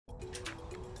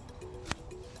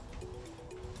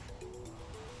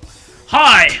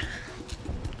Hi!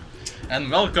 And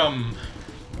welcome!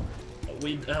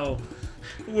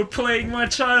 We're playing my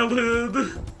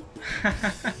childhood!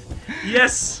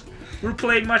 Yes! We're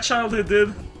playing my childhood,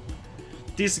 dude!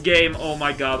 This game, oh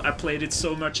my god, I played it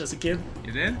so much as a kid.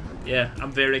 You did? Yeah,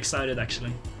 I'm very excited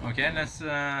actually. Okay, let's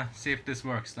see if this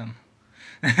works then.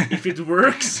 If it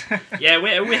works? Yeah,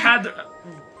 we had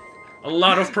a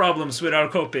lot of problems with our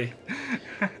copy.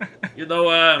 You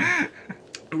know,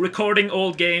 recording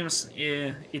old games,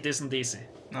 it isn't easy.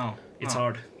 No. It's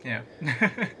hard. Yeah.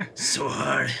 So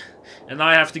hard. And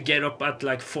I have to get up at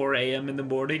like 4 AM in the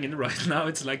morning, and right now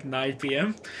it's like 9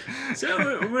 PM. So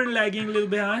we're lagging a little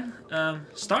behind.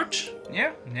 Start?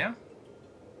 Yeah.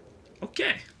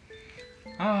 Okay.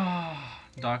 Ah,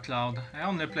 Dark Cloud. I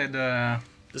only played the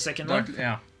second Dark. one?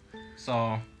 Yeah.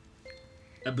 So.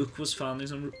 A book was found in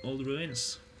some old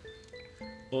ruins.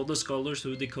 All the scholars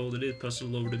who decoded it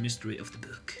puzzled over the mystery of the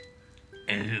book.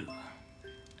 Oh.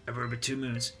 A rubber 2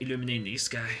 moons illuminating the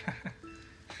sky.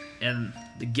 And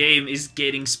the game is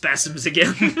getting spasms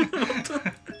again.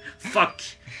 Fuck.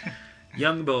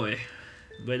 Young boy.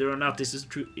 Whether or not this is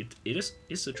true,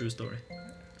 it's a true story.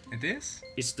 It is?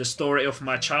 It's the story of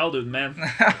my childhood, man.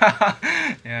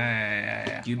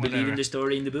 Yeah. Do you believe in the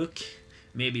story in the book?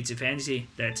 Maybe it's a fantasy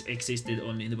that existed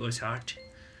only in the boy's heart.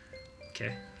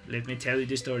 Okay, let me tell you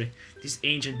the story. This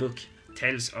ancient book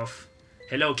tells of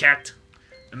Hello Cat,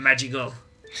 a magical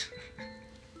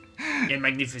and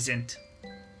magnificent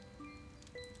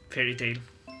fairy tale.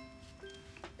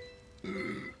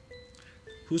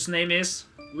 Whose name is?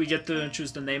 We get to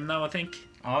choose the name now, I think.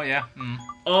 Oh yeah.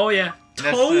 Oh yeah,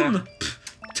 Tone.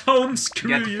 Tone, screw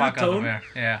get the you, fuck Tone. out of here.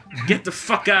 Yeah. Get the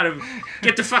fuck out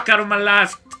of my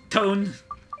life, Tone.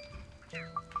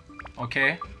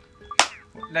 Okay.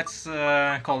 Let's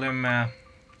call him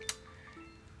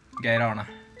Geir Arne.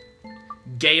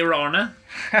 Geir Arne?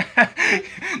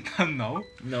 No.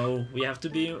 No, we have to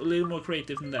be a little more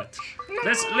creative than that.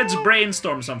 Let's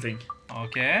brainstorm something.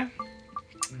 Okay.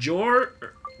 Jerf?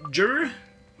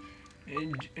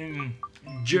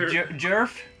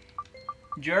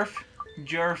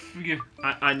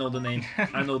 I know the name.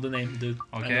 I know the name, dude.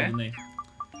 Okay. I know the name.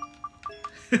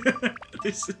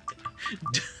 This.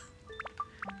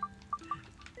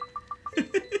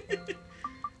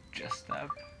 Just up.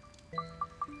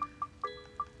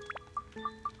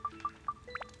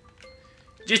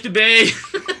 Just a bay.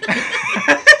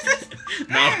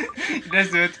 No.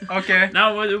 Let's do it. Okay.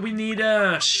 Now we need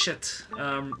shit.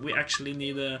 We actually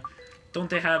need a. Don't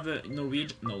they have a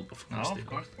Norwegian? No, of course. No, of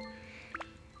course.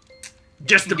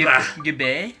 Just a bay.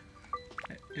 Gebay?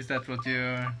 Is that what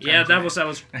you? Yeah, that was what I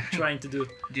was trying to do.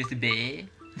 Just a bay.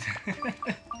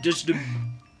 Just a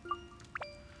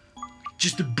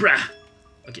bra.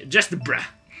 Okay, just a bra.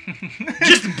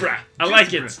 Just a bra. I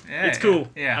like it. Yeah, it's cool.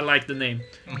 Yeah. I like the name.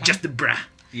 Just a bra.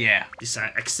 Yeah.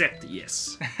 Decide. Accept.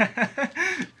 Yes.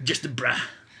 Just a bra.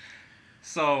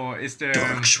 So is there?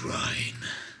 Dark Shrine.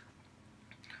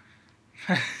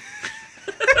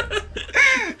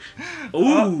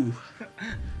 Ooh.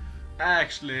 I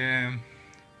actually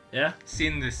Yeah.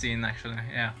 seen this scene actually.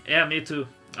 Yeah. Yeah, me too.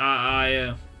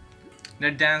 I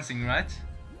They're dancing, right?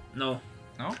 no.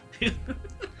 No.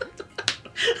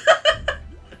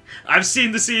 I've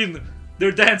seen the scene.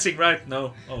 They're dancing, right?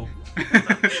 No. Oh.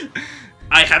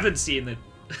 I haven't seen it.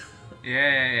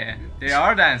 Yeah. They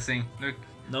are dancing. Look.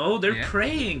 No, they're Yeah.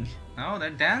 praying. No,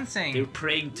 they're dancing. They're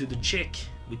praying to the chick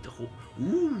with the whole.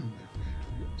 Ooh.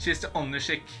 She's the only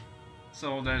chick.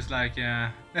 So there's like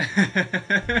Don't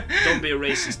be a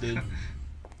racist, dude.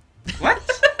 What?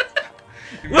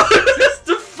 What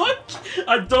the fuck?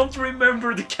 I don't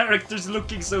remember the characters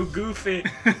looking so goofy.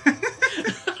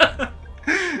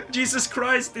 Jesus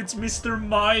Christ, it's Mr.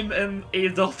 Mime and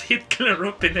Adolf Hitler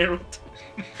up in here.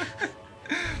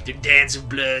 The dance of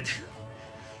blood.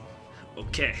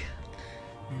 Okay.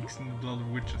 Mixing the blood of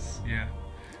witches. Yeah.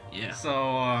 Yeah. So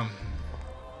I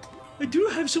do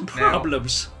have some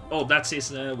problems. Oh, that's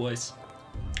his voice.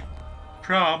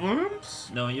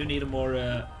 problems? No, you need a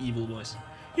more evil voice.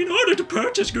 In order to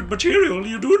purchase good material,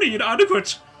 you do need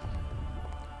adequate.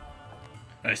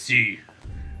 I see.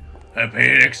 I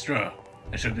paid extra.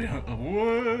 I should be.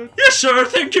 What? Yes, sir.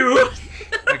 Thank you.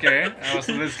 Okay, I was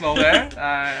a little slow there.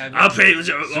 I'll pay you.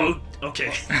 Oh,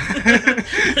 okay.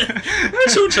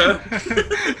 Soon, sir.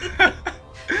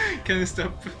 Can you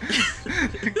stop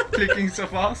clicking so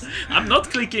fast? I'm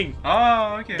not clicking.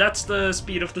 Oh, okay. That's the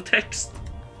speed of the text.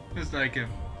 It's like a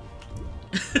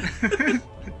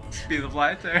speed of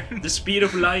light there. The speed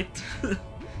of light.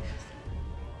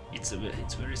 It's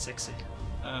very sexy.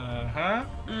 Huh?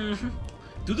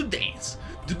 Do the dance.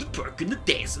 Do the perk and the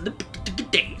dance and the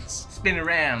dance. Spin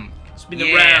around. Spin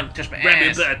Yeah, around. touch my Grab your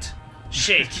ass. butt.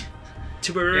 Shake.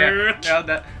 Twerk. Yeah,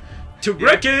 that.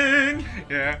 Twerking.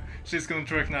 Yeah, she's gonna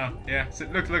twerk now. Yeah, see,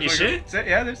 look. Is she? See,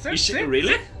 yeah, there's Is she see?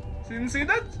 really? Didn't see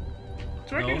that?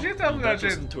 Twerking No, shit no, out of that that shit.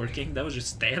 wasn't twerking. That was just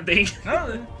standing.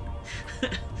 No.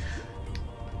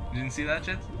 Didn't see that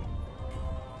shit?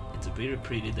 It's a very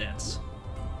pretty dance.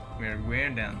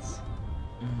 Weird dance.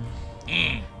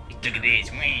 Look at this.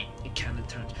 It kind of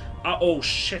turns. Oh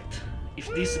shit! If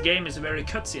this game is very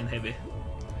cutscene heavy,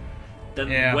 then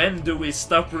Yeah. when do we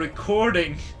stop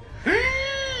recording?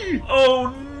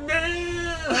 Oh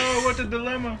no! Oh, what a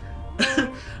dilemma.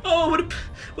 Oh,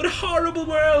 what a horrible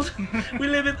world we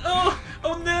live in. Oh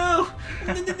no!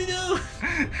 No.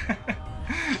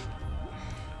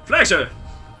 Flexer,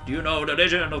 do you know the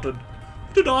legend of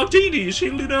the Dark Genie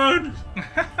shielded urn?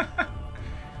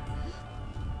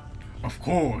 Of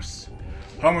course.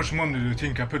 How much money do you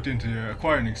think I put into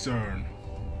acquiring CERN?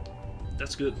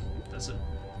 That's good. That's it.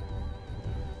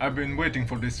 I've been waiting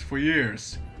for this for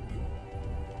years.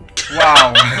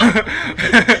 Wow.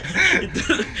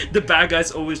 The bad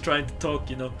guy's always trying to talk,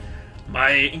 you know.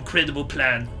 My incredible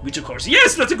plan, which of course,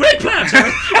 yes, that's a great plan, sir.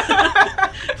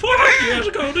 400 years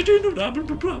ago, the genie, blah, blah,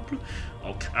 blah, blah, blah.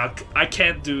 Okay, I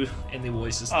can't do any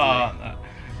voices today.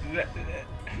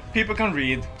 People can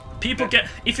read. People can.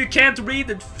 If you can't read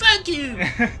it, fuck you.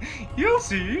 You'll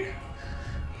see.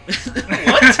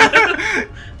 What?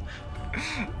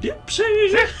 Yep,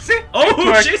 See? Oh,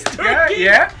 Twerk. she's twerking.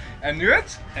 Yeah. I knew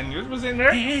it. I knew it was in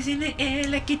there. Hands in the air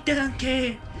like a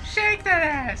donkey, Shake that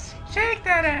ass. Shake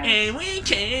that ass. and we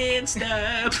can't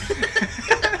stop.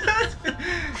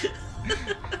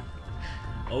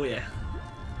 Oh yeah.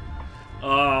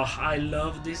 Oh, I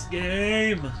love this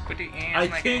game. Put your hands I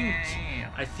like think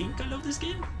that. I think I love this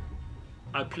game.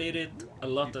 I played it a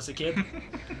lot as a kid.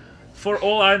 For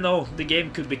all I know, the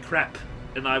game could be crap,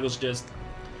 and I was just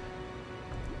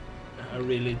a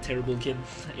really terrible kid.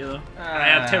 You know, I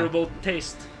had terrible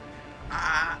taste.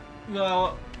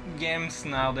 Well, games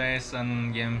nowadays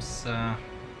and games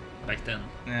Back then.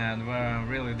 yeah, they were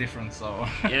really different. So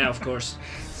Yeah, of course.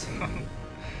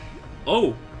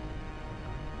 Oh.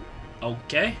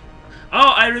 Okay. Oh,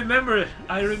 I remember.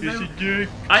 I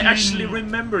actually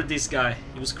remember this guy.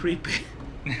 He was creepy.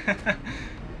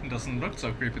 It doesn't look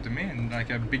so creepy to me, like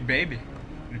a big baby.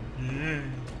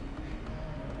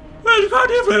 Well, it's quite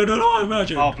different than I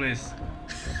imagined. Oh please,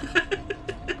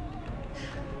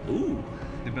 Ooh,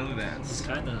 the belly it's dance.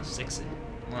 kind of sexy.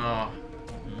 Oh,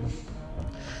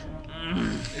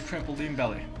 a trampoline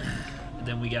belly. And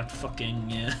then we got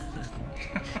fucking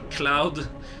Cloud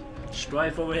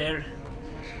Strife over here.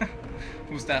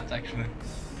 Who's that actually?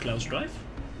 Cloud Strife?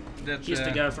 That, He's the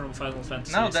guy from Final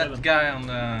Fantasy No, VII. that guy on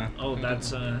the. Oh,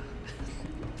 that's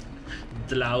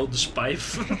Cloud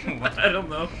Spife. I don't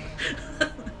know.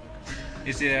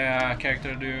 Is he a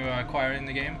character you acquire in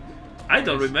the game? I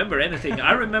don't remember anything.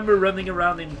 I remember running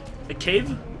around in a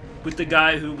cave with the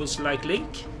guy who was like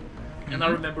Link, and I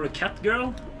remember a cat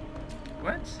girl,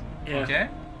 What? Yeah. Okay.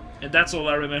 and that's all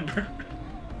I remember.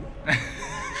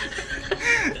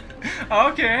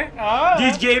 Okay. Ah.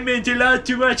 This game meant a lot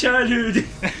to my childhood.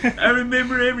 I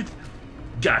remember everything.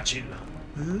 Got you.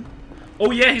 Huh?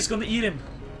 Oh yeah, he's gonna eat him.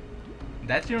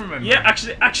 That you remember? Yeah,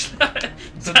 actually.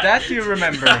 So that you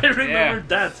remember? I remember Yeah.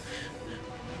 that.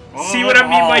 See what I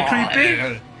mean by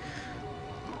creepy?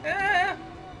 Eh.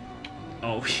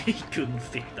 Oh, he couldn't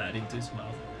fit that into his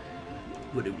mouth.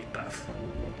 What a rip-off.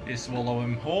 You swallow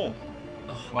him whole.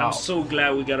 Oh, Wow. I'm so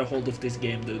glad we got a hold of this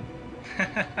game, dude.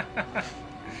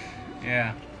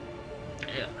 Yeah.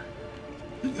 Yeah.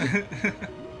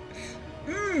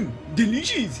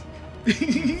 Delicious.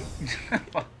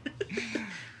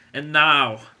 And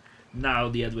now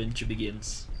the adventure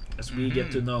begins as we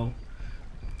get to know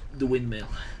the windmill.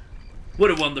 What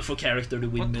a wonderful character the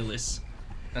windmill is.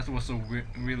 That was a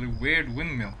really weird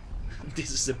windmill.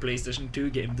 This is a PlayStation 2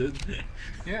 game, dude.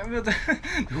 Yeah, but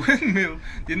the windmill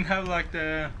didn't have like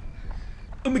the.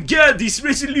 Oh my god, this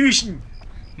resolution!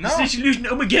 No. This resolution,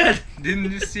 oh my god!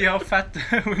 Didn't you see how fat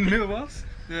the windmill was?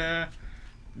 The.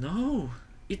 No,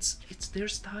 it's their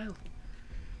style.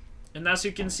 And as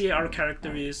you can see, our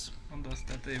character is How does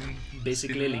that even?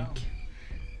 basically spin Link.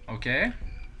 around? Okay.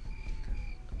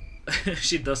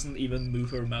 She doesn't even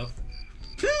move her mouth.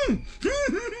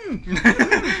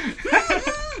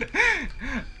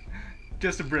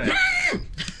 Just a break.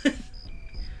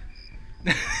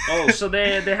 Oh, so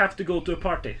they have to go to a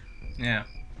party. Yeah.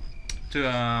 To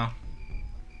a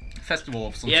festival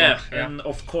of some Yeah, sort. and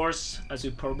of course, as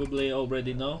you probably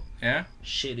already know, Yeah.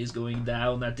 shit is going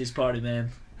down at this party,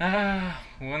 man.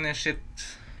 When is shit.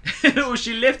 Oh,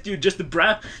 she left you just a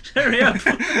brat. Hurry up.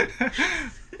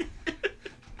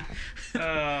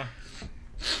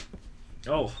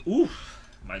 Oh, ooh,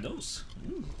 my nose.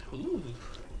 Ooh.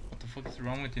 What the fuck is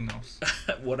wrong with your nose?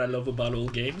 What I love about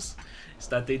old games is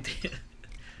that they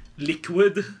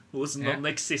liquid was Yeah.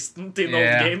 non-existent in Yeah,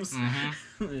 old games.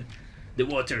 mhm. The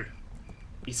water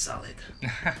is solid.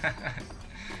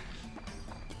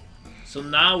 So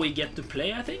now we get to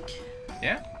play, I think.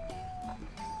 Yeah.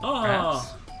 Oh,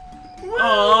 Perhaps.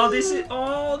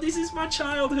 this is my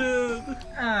childhood.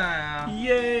 Ah,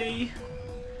 Yay!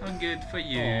 how good for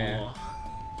you. Oh,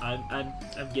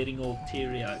 I'm getting all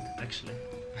teary-eyed, actually.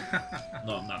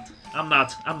 No, I'm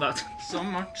not. So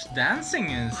much dancing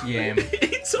in this game.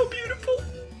 It's so beautiful.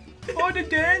 Oh, the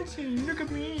dancing! Look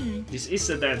at me. This is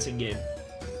a dancing game.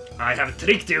 I have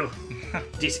tricked you.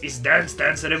 This is Dance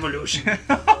Dance Revolution.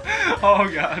 Oh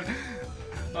god.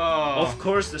 Oh. Of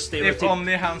course, the If stereotype.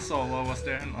 only Han Solo was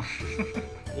there. No.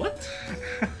 What?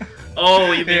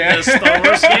 Oh, you mean Yeah. the Star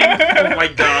Wars game? Oh my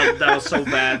god, that was so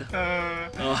bad.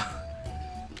 Oh.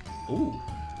 Ooh.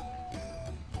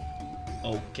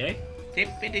 Okay.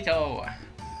 Tippity toe.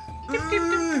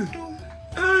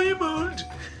 I'm old.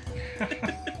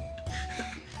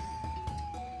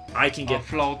 I can Oh, get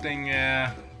floating.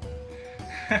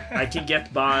 I can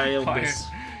get by on Fire. this.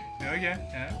 Okay,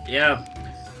 yeah. Yeah.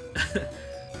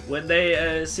 When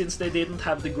they since they didn't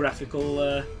have the graphical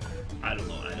I don't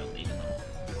know, I don't even know.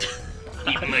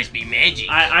 It must be magic.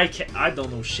 I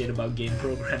don't know shit about game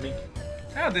programming.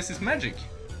 Oh, this is magic.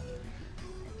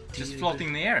 Just floating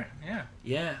in the air. Yeah.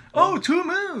 Yeah. Oh, 2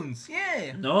 moons.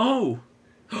 Yeah. No.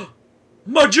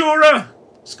 Majora!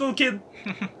 Skull Kid!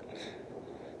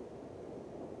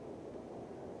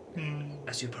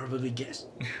 As you probably guessed,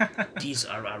 these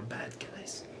are our bad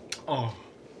guys. Oh.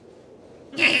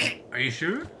 Are you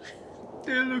sure?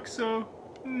 They look so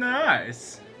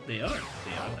nice. They are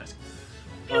nice.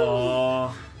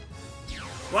 Oh.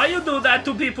 Why you do that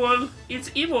to people?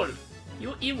 It's evil.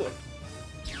 You're evil.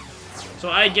 So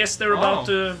I guess they're about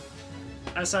to,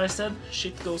 as I said,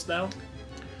 shit goes down.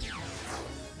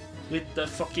 With the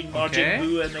fucking Majin Okay.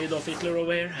 Buu and Adolf Hitler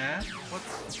over here. Yeah. What?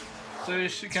 So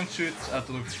you can shoot out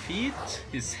of his feet,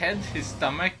 his head, his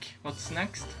stomach. What's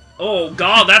next? Oh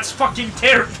god, that's fucking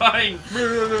terrifying!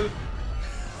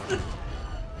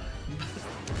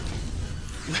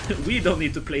 We don't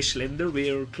need to play Slender,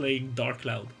 we're playing Dark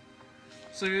Cloud.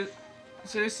 So you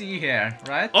see here,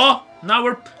 right? Oh, now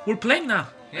we're playing now,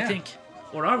 I Yeah. think.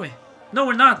 Or are we? No,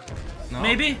 we're not. No.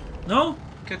 Maybe? No?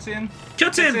 Cutscene.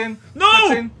 Cutscene! No!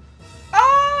 Cutscene.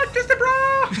 Oh, just a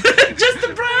bro! Just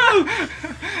a bro!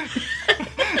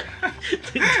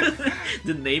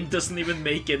 The name doesn't even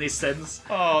make any sense.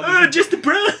 Oh, this Just a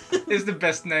bro! is the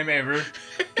best name ever.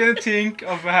 Can you think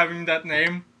of having that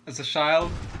name as a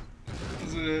child?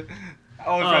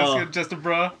 All the friends Oh. get just a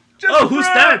bro. Just Oh, a who's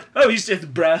bro! that? Oh, he's just a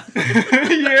bro.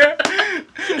 Yeah.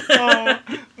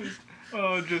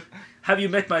 Oh, just Have you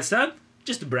met my son?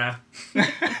 Just a bro.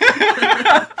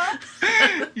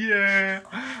 yeah.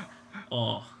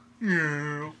 Oh.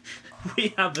 Yeah.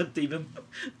 We haven't even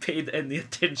paid any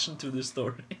attention to the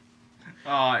story.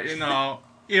 You know,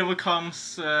 evil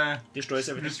comes. Destroys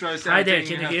everything. Destroys Hi there,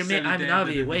 everything, can you hear me? has I'm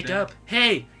everything, Navi, wake up.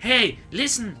 Hey,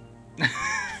 listen.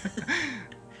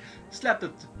 Slap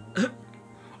it.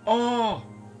 Oh,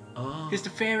 Oh. he's the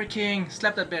fairy king.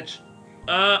 Slap that bitch.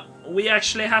 We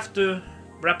actually have to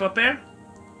wrap up here.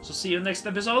 So see you next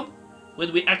episode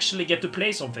when we actually get to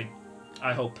play something.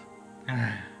 I hope.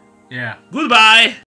 Yeah. Goodbye!